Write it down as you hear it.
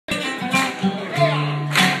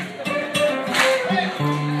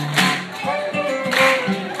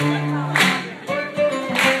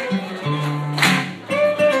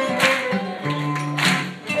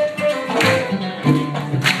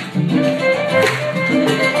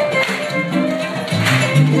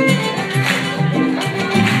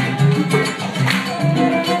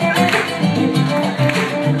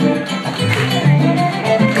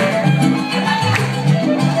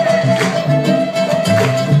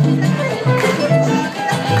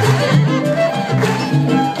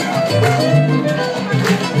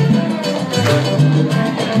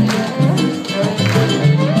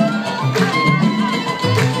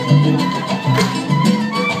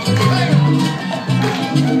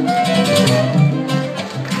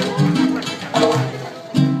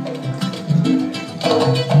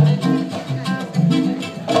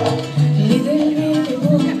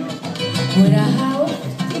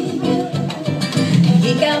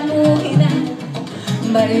moving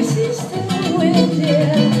on, but your sister will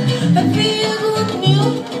tell. I feel good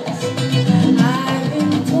news, I've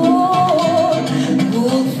been told.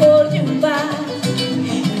 Good for your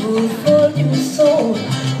body, good for your soul.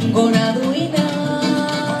 I'm gonna do it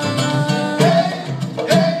now.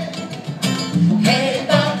 Hey,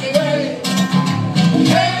 Bobby, hey,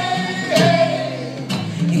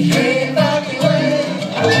 hey, Bobby,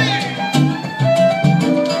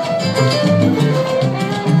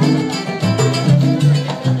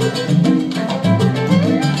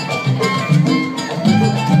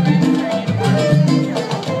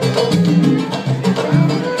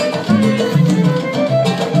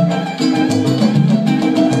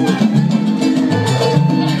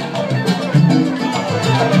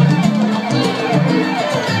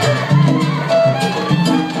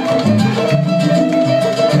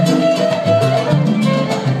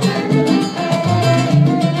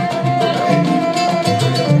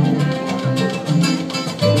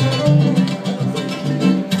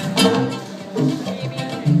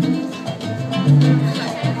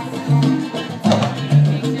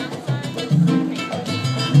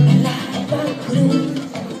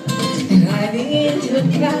 riding into a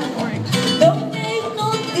car, don't make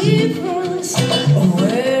no difference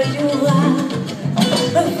where you are.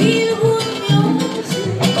 I feel good music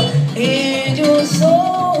in your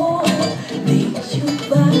soul, makes you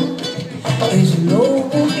back as you low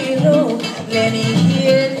boogie roll. Let me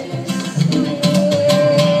hear you say,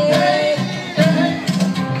 hey, hey,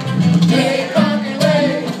 hey, Bobby, way,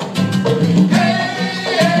 hey,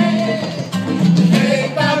 hey,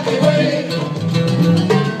 hey, Bobby, way.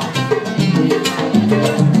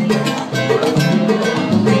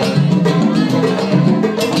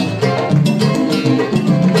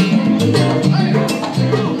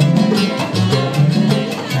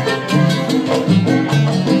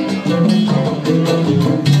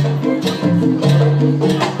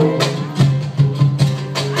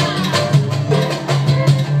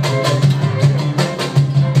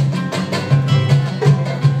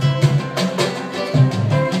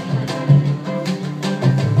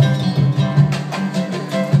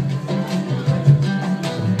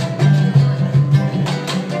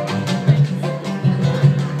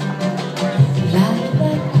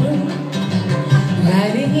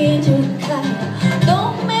 Riding in your car,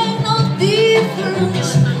 don't make no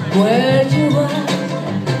difference where you are.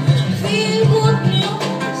 Feel good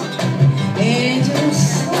news in your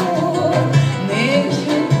soul, makes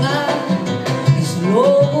you cry. It's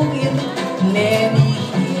low again, let me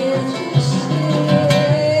hear you say,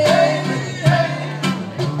 hey, hey,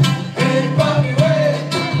 hey, Bobby, way,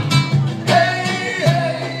 hey,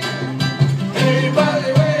 hey, hey,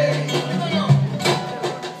 Bobby, way.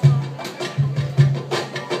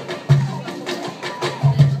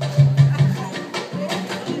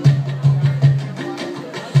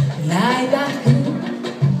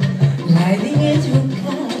 Riding in your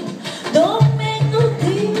car, don't make no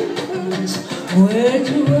difference where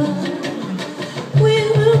you are.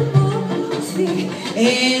 With the music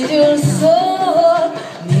in your soul,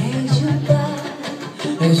 makes you back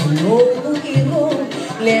as you know the hero.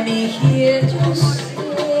 Let me hear you say,